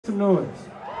some noise.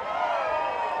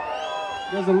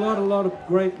 There's a lot of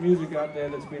great music out there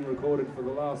that's been recorded for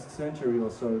the last century or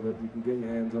so that you can get your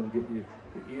hands on, get your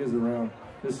ears around.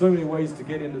 There's so many ways to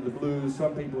get into the blues.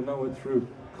 Some people know it through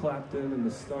Clapton and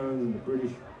the Stones and the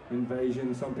British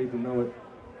invasion. Some people know it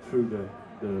through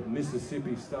the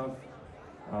Mississippi stuff,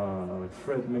 like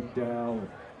Fred McDowell,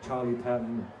 Charlie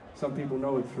Patton. Some people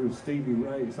know it through Stevie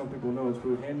Ray. Some people know it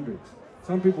through Hendrix.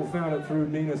 Some people found it through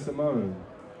Nina Simone.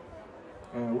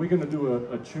 We're going to do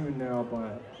a tune now by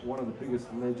one of the biggest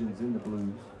legends in the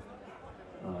blues.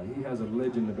 He has a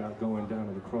legend about going down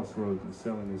to the crossroads and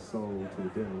selling his soul to the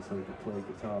devil so he could play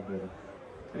guitar better.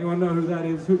 Anyone know who that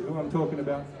is, who I'm talking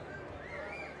about?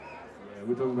 Yeah,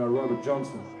 we're talking about Robert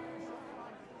Johnson.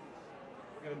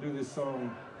 We're going to do this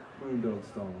song moondog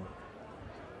style.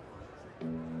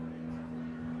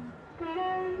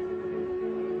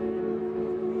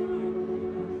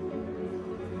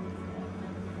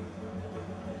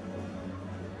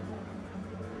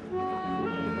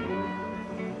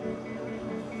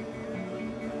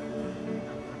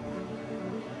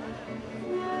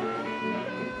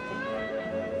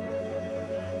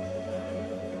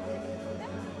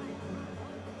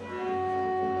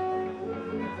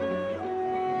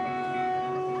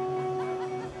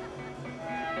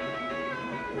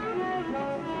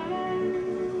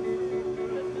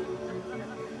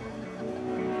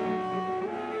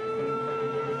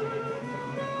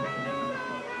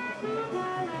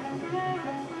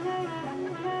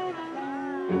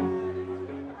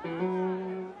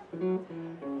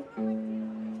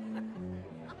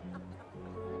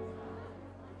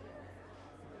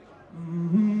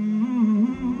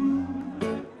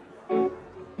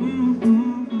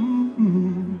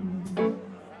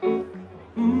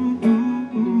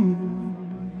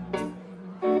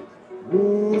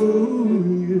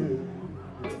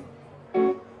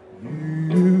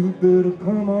 Better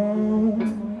come on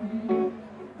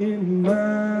in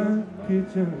my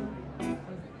kitchen,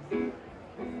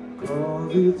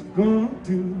 'cause it's going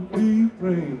to be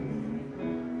raining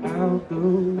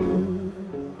outdoors.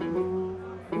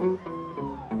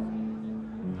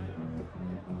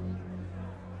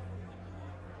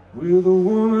 With a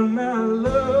woman I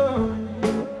love,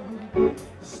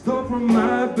 stole from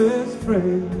my best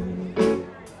friend.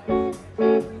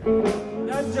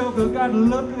 That joker got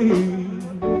lucky,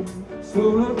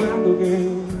 sold her back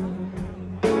again.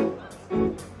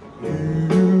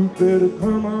 You better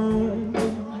come on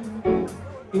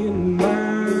in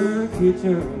my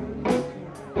kitchen,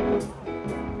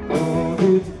 'cause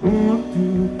it's going to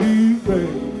be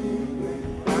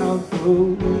raining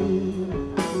outdoors.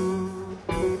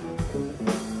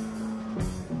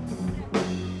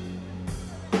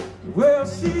 Well,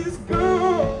 she's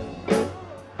gone,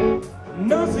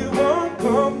 no, she won't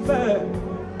come back.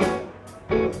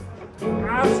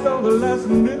 I stole the last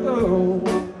nickel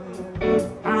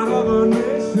out of a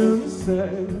nation's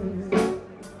sack.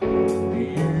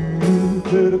 You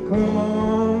better come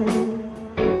on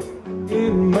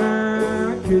in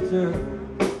my kitchen,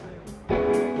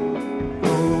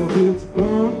 'cause it's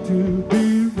going to be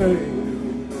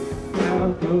raining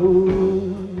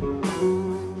outdoors.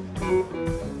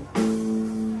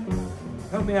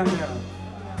 Help me out now.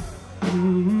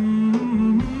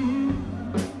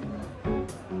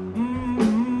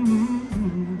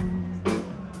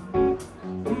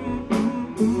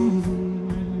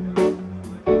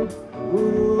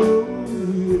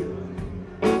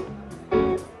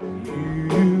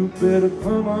 Better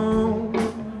come on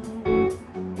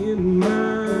in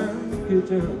my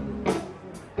kitchen,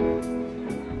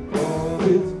 'cause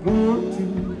it's going to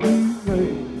be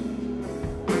raining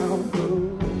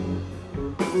outdoors.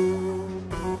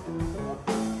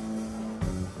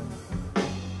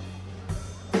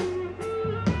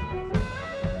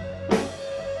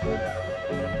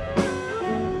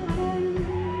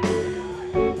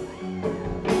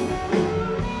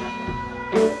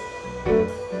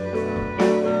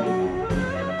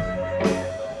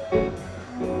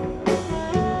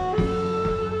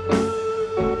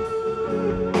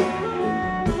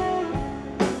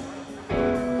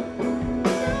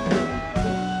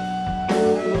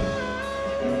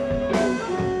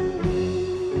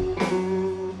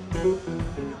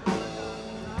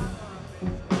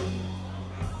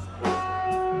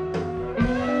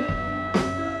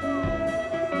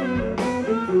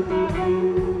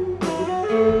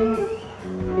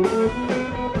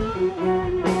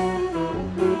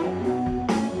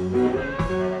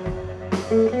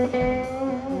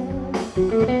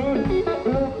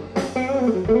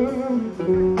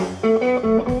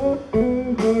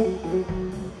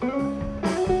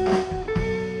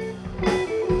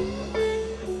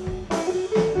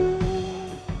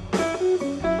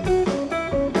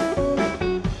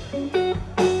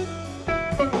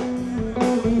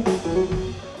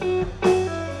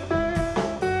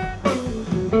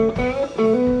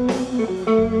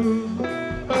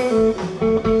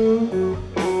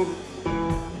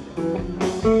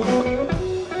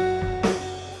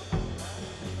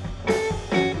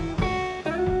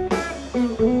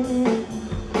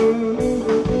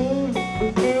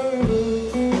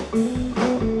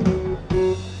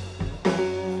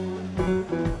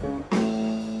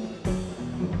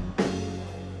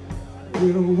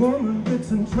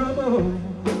 gets in trouble,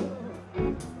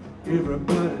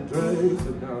 everybody drags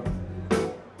her down.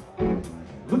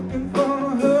 Looking for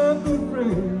her good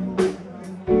friend,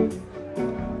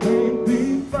 can't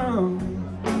be found.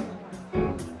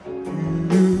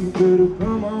 You better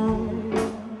come on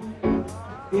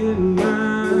in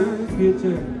my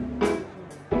kitchen,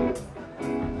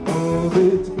 or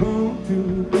it's going to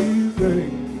be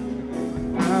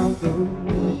rain out the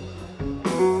door.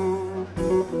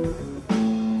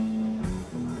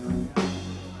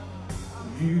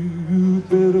 You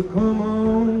better come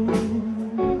on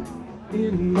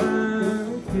in my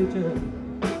kitchen,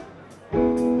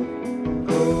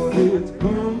 'cause it's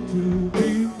going to be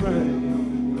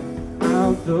rain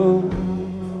outdoors.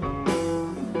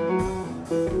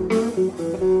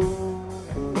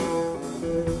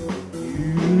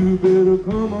 You better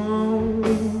come on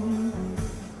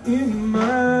in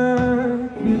my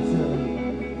kitchen.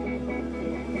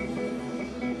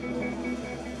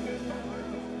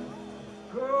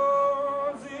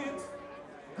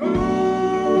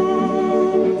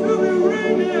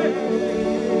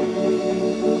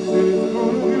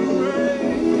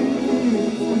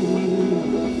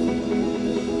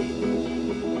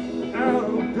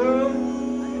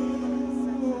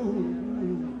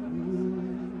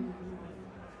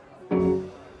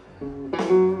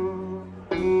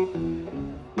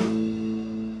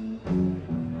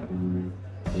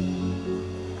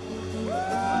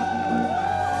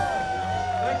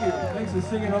 Thanks for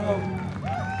singing along.